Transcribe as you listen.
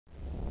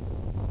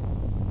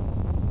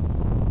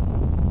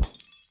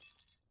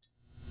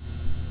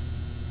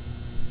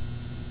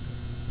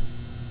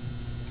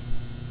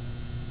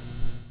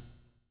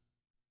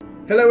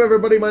Hello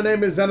everybody, my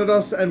name is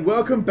Xanados and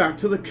welcome back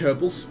to the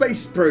Kerbal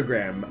Space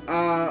Program.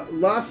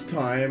 Last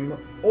time,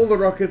 all the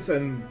rockets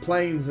and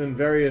planes and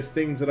various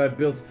things that I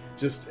built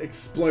just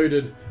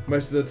exploded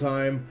most of the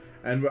time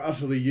and were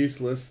utterly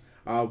useless.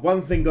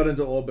 One thing got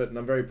into orbit and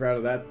I'm very proud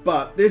of that,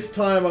 but this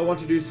time I want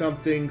to do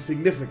something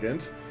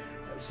significant.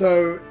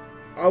 So,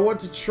 I want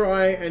to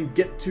try and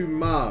get to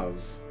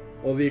Mars,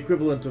 or the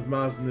equivalent of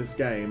Mars in this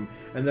game,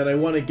 and then I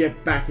want to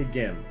get back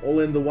again, all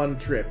in the one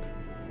trip.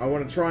 I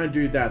want to try and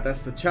do that.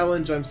 That's the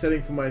challenge I'm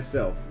setting for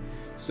myself.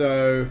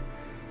 So,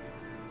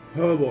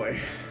 oh boy,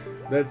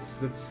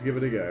 let's give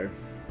it a go.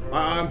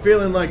 I'm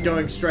feeling like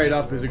going straight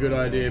up is a good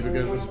idea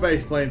because the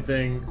space plane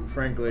thing,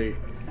 frankly,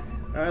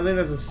 I think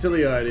that's a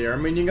silly idea. I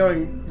mean, you're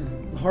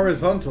going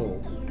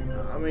horizontal.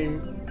 I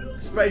mean,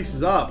 space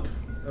is up.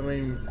 I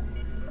mean,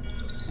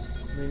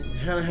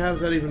 how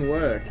does that even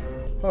work?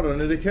 Hold on,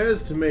 it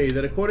occurs to me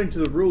that according to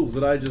the rules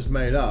that I just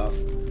made up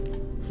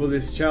for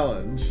this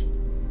challenge,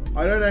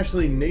 I don't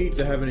actually need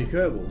to have any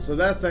Kerbals, so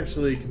that's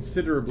actually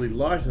considerably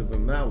lighter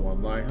than that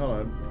one. Like, hold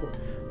on,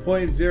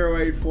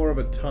 0.084 of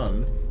a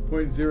ton,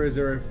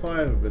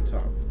 0.005 of a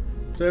ton.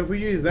 So if we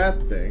use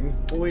that thing,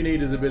 all we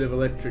need is a bit of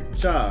electric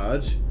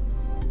charge,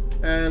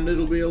 and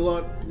it'll be a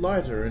lot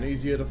lighter and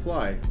easier to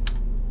fly.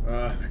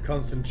 The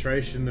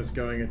concentration that's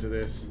going into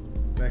this,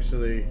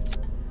 actually,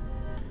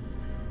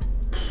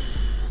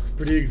 it's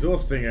pretty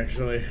exhausting,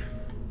 actually.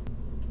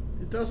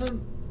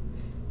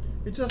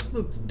 It just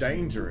looks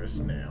dangerous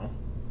now.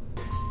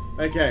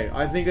 Okay,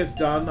 I think it's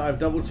done. I've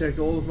double checked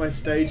all of my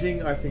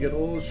staging. I think it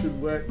all should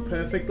work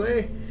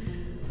perfectly.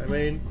 I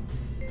mean,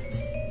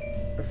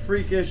 a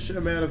freakish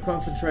amount of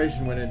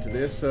concentration went into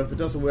this, so if it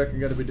doesn't work, I'm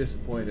going to be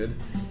disappointed.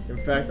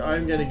 In fact,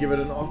 I'm going to give it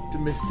an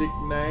optimistic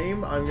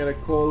name. I'm going to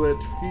call it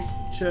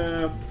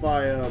Future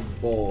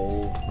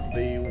Fireball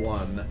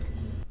V1.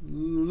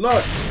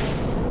 Launch!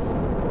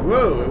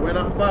 Whoa, it went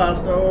up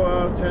fast. Oh,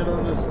 I'll turn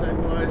on the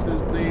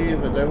stabilizers,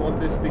 please. I don't want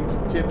this thing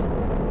to tip.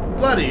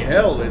 Bloody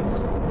hell,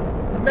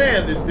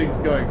 man, this thing's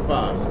going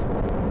fast.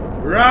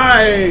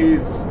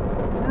 Rise!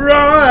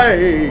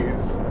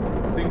 Rise!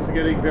 Things are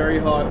getting very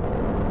hot.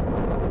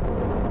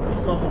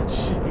 Oh,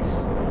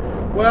 jeez.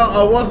 Well,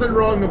 I wasn't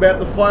wrong about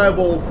the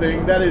fireball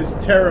thing. That is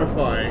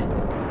terrifying.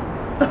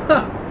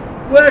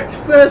 Worked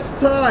first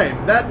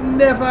time. That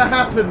never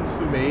happens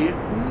for me.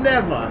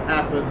 Never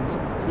happens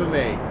for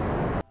me.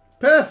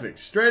 Perfect,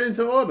 straight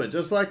into orbit,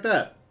 just like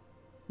that.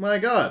 My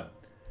god.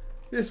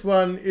 This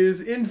one is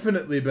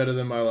infinitely better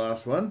than my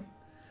last one.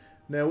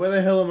 Now, where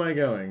the hell am I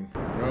going?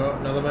 Oh,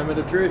 another moment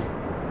of truth.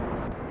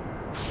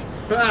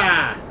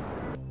 Ah!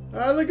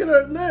 Oh, look at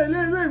it.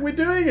 Look, we're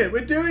doing it.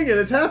 We're doing it.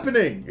 It's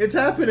happening. It's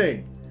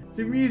happening.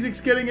 The music's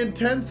getting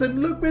intense,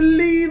 and look, we're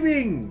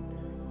leaving.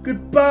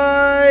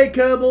 Goodbye,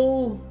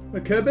 Kerbal.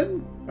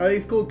 Kerbin? Oh,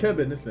 it's called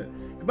Kerbin, isn't it?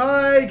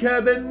 Goodbye,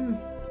 Kerbin.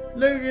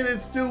 Look at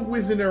it, still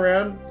whizzing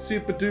around.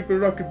 Super Duper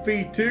Rocket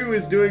V2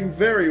 is doing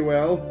very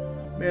well.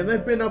 Man,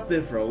 they've been up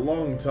there for a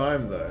long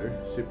time though.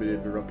 Super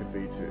Duper Rocket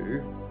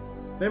V2.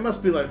 They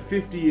must be like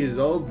 50 years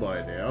old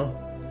by now.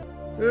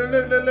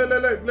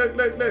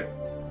 Look.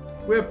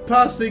 We're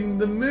passing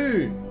the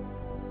moon.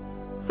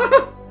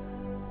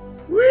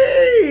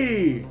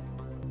 Whee!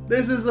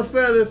 This is the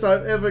furthest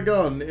I've ever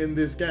gone in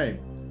this game.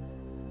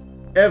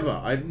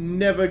 Ever. I've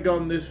never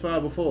gone this far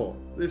before.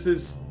 This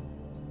is...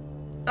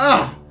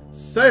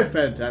 so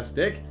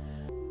fantastic.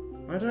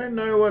 I don't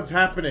know what's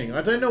happening.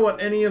 I don't know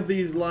what any of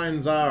these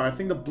lines are. I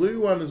think the blue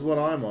one is what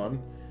I'm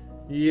on.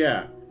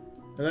 Yeah.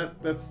 And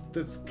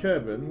that's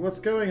Kerbin. What's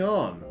going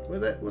on?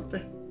 What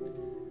the...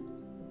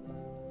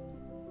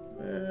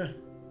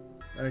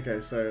 Okay,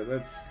 so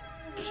let's...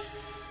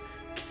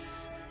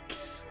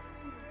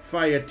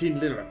 Fire tin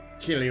little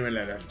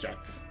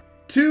jets.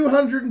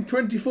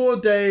 224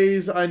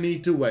 days I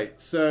need to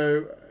wait.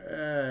 So...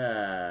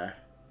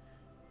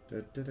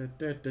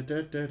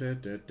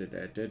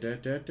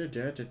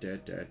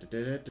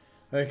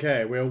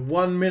 Okay, we're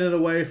 1 minute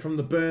away from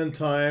the burn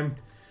time.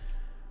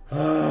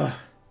 Okay.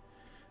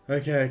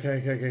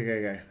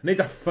 I need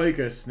to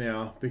focus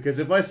now, because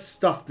if I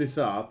stuff this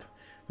up,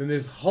 then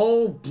this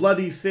whole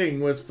bloody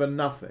thing was for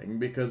nothing,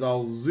 because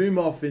I'll zoom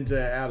off into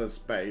outer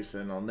space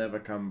and I'll never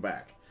come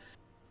back.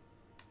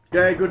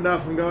 Okay, good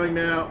enough, I'm going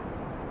now.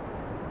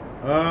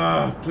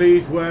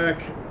 Please work.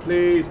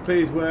 Please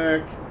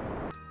work.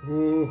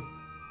 Ooh.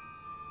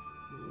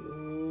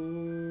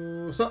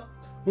 Stop!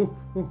 Hold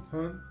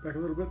on, back a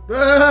little bit.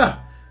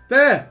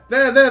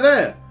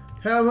 There!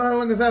 How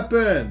long does that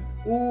burn?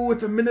 Ooh,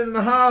 it's 1.5 minutes.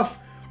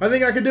 I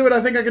think I can do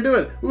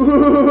it.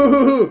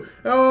 Ooh!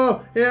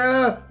 Oh,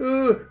 yeah!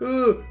 Ooh!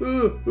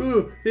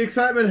 The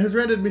excitement has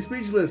rendered me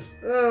speechless.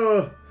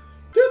 Oh!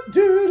 God,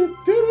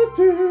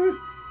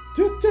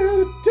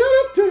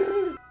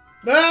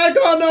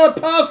 no! I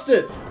passed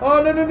it!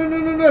 Oh,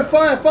 no!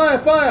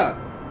 Fire!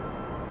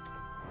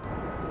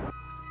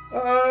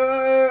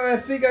 I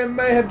think I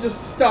may have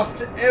just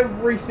stuffed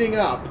everything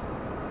up.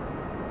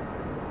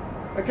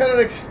 I cannot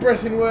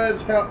express in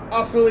words how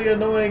utterly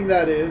annoying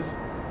that is.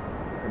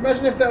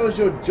 Imagine if that was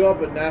your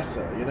job at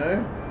NASA, you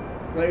know?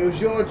 Like, it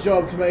was your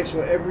job to make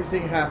sure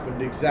everything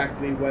happened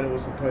exactly when it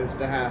was supposed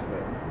to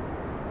happen.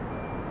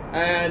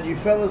 And you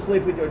fell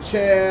asleep in your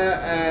chair,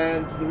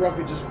 and the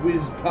rocket just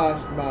whizzed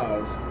past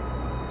Mars.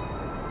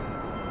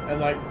 And,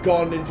 like,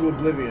 gone into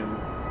oblivion.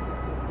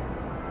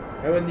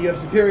 And when your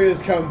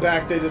superiors come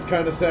back, they just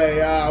kind of say,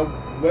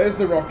 where's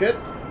the rocket?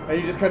 And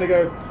you just kind of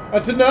go, I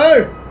don't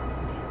know!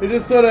 It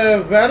just sort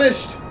of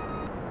vanished.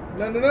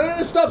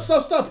 No,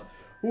 stop!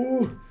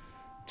 Ooh,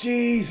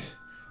 jeez.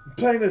 I'm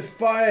playing with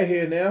fire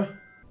here now.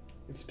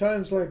 It's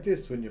times like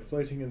this when you're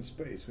floating in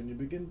space, when you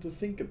begin to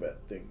think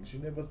about things you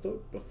never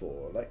thought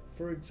before. Like,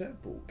 for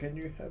example, can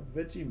you have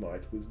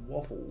Vegemite with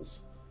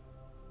waffles?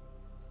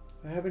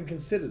 I haven't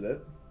considered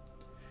it,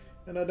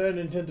 and I don't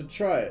intend to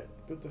try it,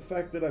 but the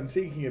fact that I'm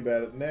thinking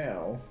about it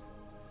now,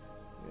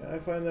 yeah, I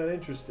find that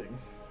interesting.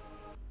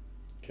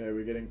 Okay,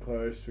 we're getting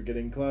close.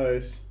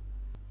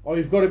 Oh,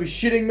 you've got to be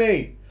shitting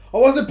me! I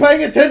wasn't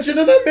paying attention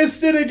and I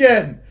missed it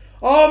again!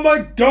 Oh my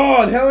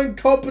god, how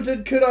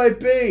incompetent could I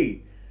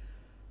be?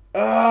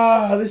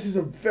 This is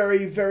a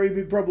very, very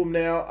big problem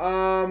now.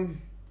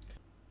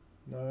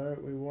 No,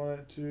 we want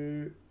it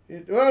to...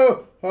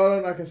 Oh, hold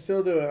on, I can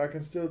still do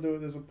it.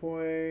 There's a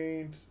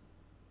point.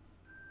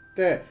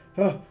 There.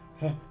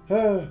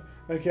 Okay.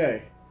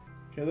 Okay,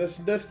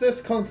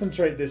 let's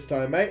concentrate this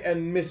time, mate,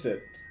 and miss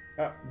it.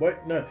 Wait,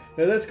 no,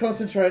 let's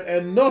concentrate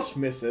and not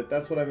miss it.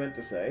 That's what I meant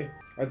to say.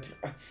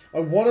 I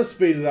want to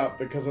speed it up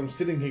because I'm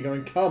sitting here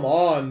going, come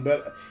on,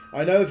 but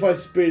I know if I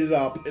speed it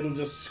up, it'll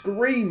just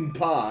scream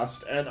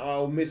past and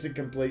I'll miss it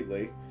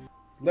completely.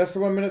 Less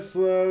than 1 minute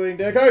slowing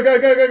down.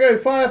 Go!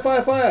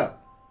 Fire!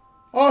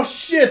 Oh,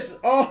 shit!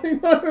 Oh,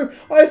 no!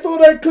 I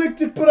thought I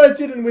clicked it, but I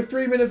didn't. We're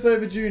 3 minutes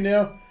overdue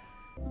now.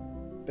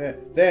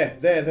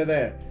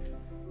 There.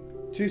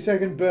 2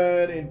 second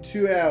burn in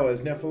 2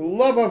 hours. Now, for the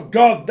love of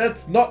God,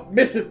 let's not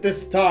miss it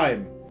this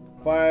time.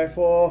 5,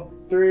 4,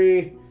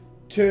 3,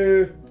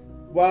 2,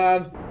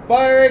 1,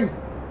 firing!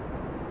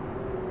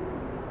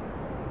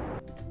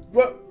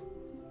 What?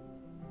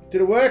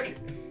 Did it work?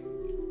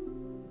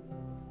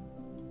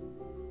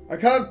 I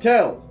can't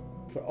tell.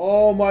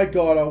 Oh my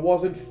god, I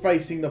wasn't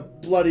facing the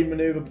bloody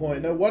maneuver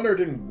point. No wonder it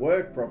didn't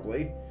work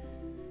properly.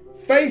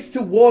 Face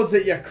towards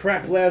it, you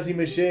crap lousy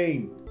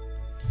machine.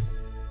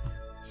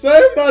 So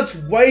much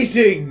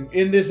waiting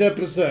in this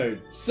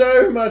episode.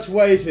 So much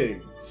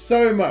waiting.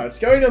 So much.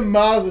 Going to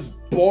Mars is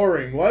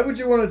boring. Why would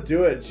you want to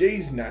do it?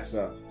 Jeez,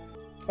 NASA.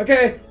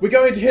 Okay, we're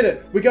going to hit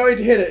it.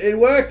 It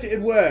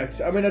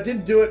worked. I mean, I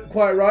didn't do it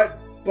quite right,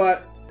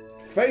 but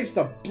face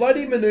the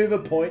bloody maneuver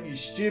point, you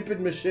stupid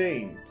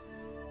machine.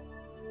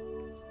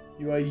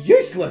 You are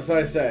useless,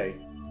 I say.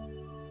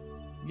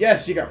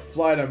 Yes, you can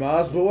fly to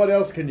Mars, but what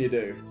else can you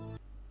do?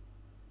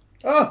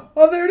 Oh,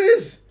 there it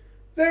is.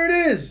 There it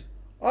is.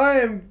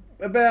 I am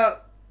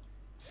about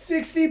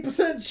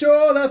 60%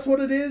 sure that's what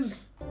it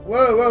is.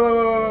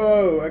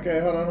 Whoa.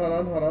 Okay, hold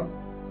on.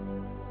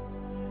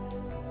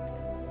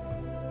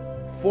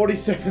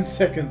 47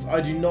 seconds. I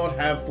do not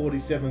have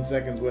 47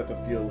 seconds worth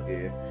of fuel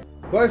here.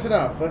 Close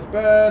enough. Let's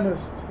burn.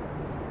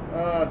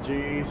 Ah,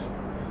 jeez.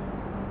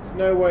 There's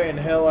no way in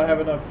hell I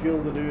have enough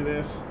fuel to do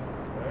this.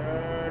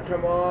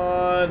 Come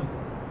on.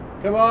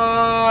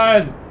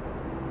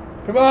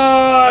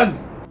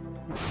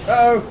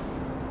 Uh-oh.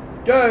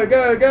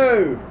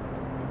 Go.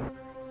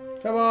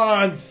 Come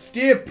on.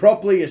 Steer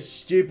properly, you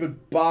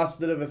stupid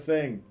bastard of a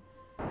thing.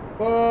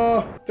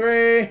 4,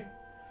 3.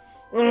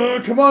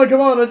 Come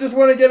on. I just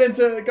want to get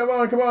into... Come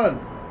on.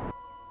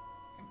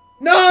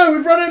 No,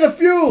 we've run out of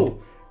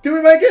fuel. Did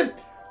we make it?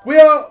 We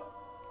are...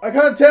 I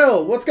can't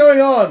tell. What's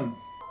going on?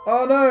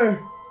 Oh, no.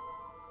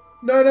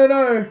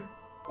 No.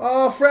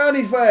 Oh,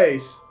 frowny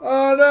face.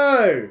 Oh,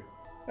 no.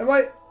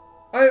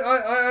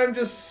 I'm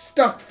just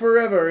stuck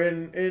forever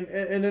in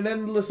an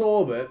endless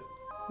orbit.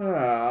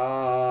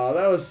 Ah,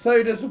 that was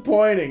so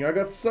disappointing. I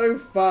got so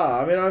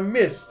far. I mean, I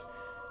missed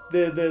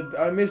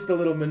the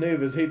little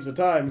maneuvers heaps of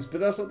times, but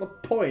that's not the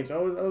point. I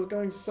was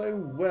going so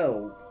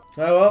well.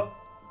 Oh well.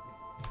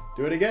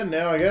 Do it again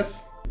now, I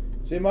guess.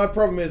 See, my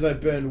problem is I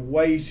burned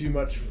way too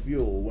much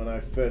fuel when I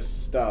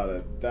first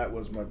started. That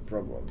was my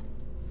problem.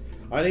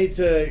 I need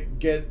to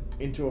get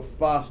into a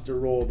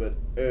faster orbit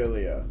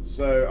earlier.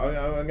 So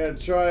I'm going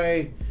to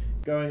try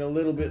going a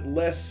little bit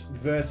less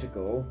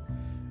vertical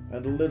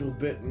and a little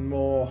bit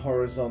more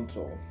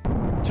horizontal.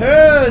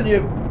 Turn,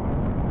 you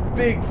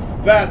big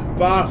fat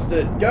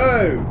bastard!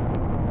 Go!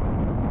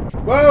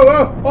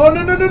 Whoa! Oh,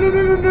 no!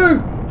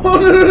 Oh,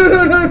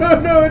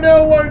 no!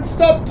 No, it won't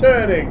stop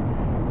turning!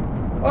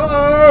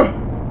 Uh-oh!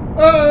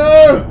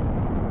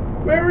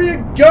 Where are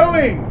you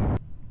going?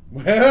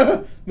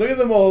 Where? Look at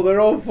them all. They're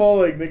all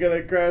falling. They're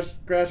gonna crash.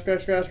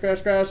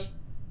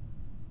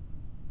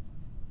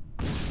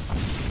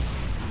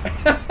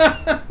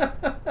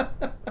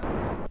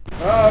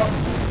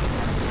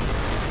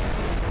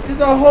 Did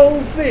the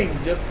whole thing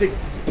just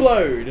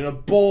explode in a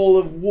ball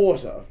of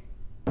water?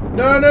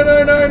 No!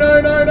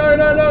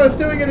 It's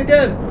doing it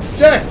again.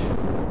 Jacked.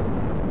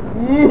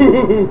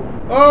 Ooh!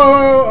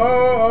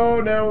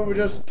 Oh, now we're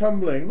just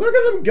tumbling. Look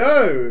at them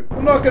go!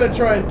 I'm not going to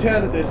try and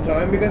turn it this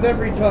time, because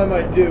every time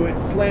I do, it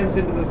slams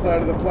into the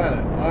side of the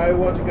planet. I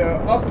want to go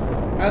up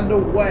and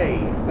away.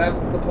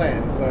 That's the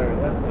plan. So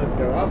let's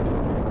go up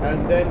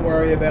and then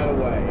worry about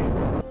away.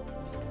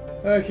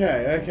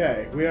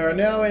 Okay. We are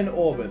now in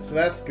orbit, so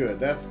that's good.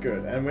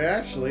 And we're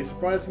actually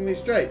surprisingly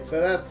straight,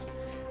 so that's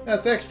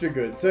extra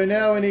good. So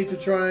now we need to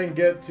try and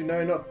get to,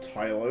 no, not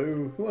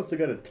Tylo. Who wants to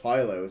go to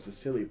Tylo? It's a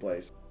silly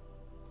place.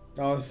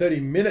 Oh,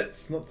 30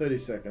 minutes, not 30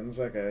 seconds.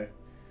 Okay.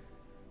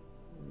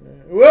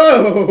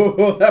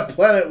 Whoa! That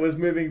planet was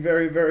moving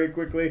very, very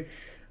quickly.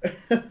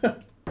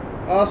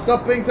 Oh,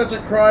 stop being such a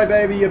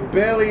crybaby. You're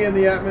barely in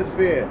the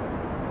atmosphere.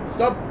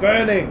 Stop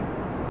burning.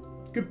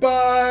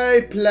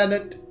 Goodbye,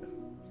 planet.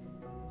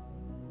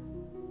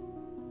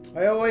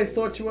 I always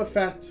thought you were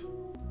fat.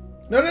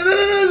 No.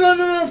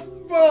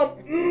 Fuck.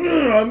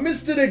 I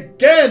missed it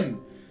again.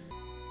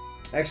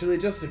 Actually,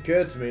 it just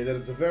occurred to me that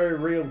it's a very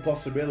real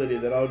possibility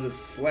that I'll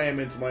just slam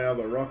into my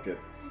other rocket.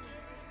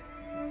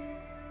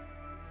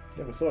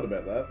 Never thought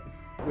about that.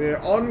 We're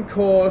on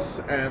course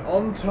and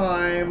on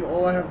time.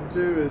 All I have to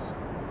do is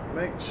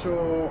make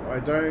sure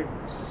I don't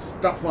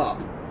stuff up.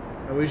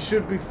 And we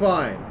should be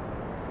fine.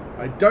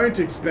 I don't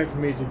expect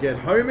me to get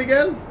home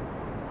again.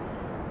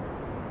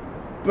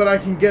 But I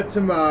can get to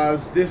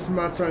Mars, this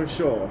much I'm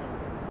sure.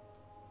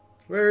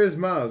 Where is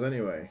Mars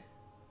anyway?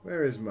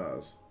 Where is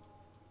Mars?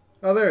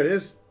 Oh, there it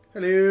is.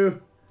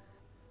 Hello.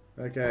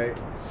 Okay.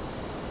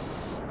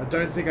 I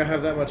don't think I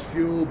have that much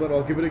fuel, but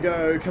I'll give it a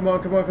go. Come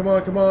on.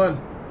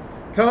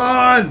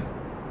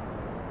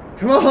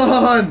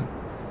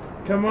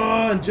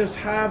 Just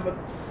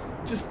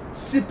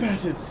sip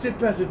at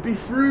it. Be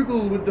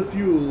frugal with the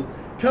fuel.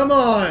 Come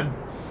on.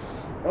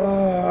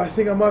 Oh, I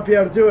think I might be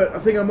able to do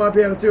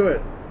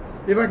it.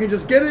 If I can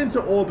just get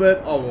into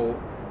orbit, I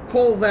will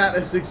call that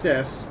a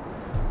success.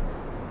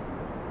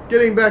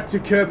 Getting back to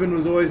Kerbal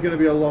was always going to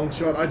be a long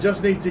shot. I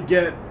just need to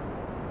get...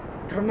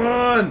 Come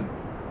on!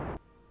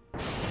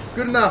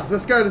 Good enough.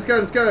 Let's go.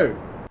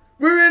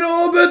 We're in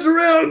orbit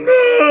around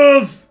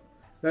Mars!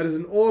 That is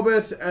an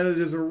orbit, and it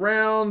is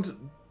around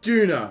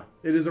Juna.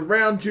 That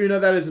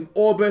is an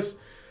orbit.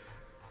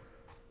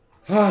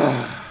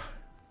 Whoa!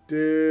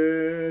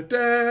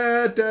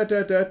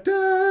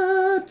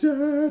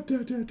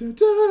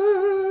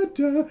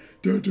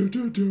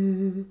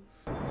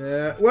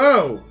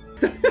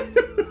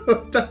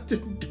 That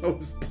didn't go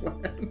as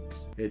planned.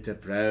 It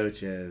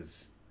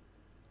approaches.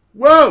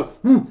 Whoa!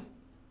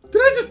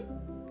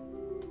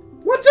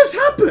 What just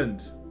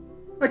happened?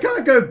 I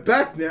can't go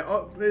back now.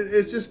 Oh,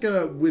 it's just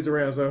gonna whiz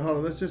around, so hold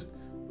on, let's just...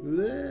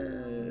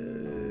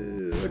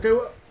 Okay,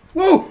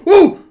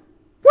 whoa!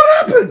 What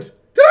happened?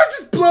 Did I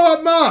just blow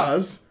up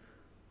Mars?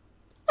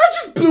 I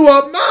just blew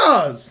up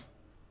Mars!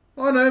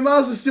 Oh no,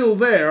 Mars is still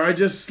there. I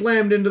just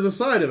slammed into the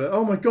side of it.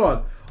 Oh my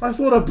god. I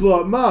thought I blew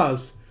up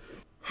Mars.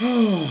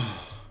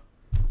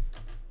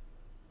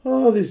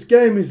 Oh, this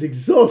game is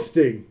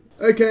exhausting.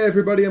 Okay,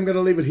 everybody, I'm going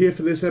to leave it here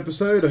for this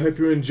episode. I hope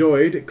you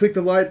enjoyed. Click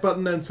the like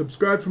button and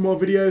subscribe for more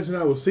videos, and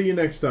I will see you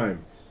next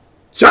time.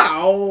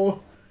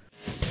 Ciao!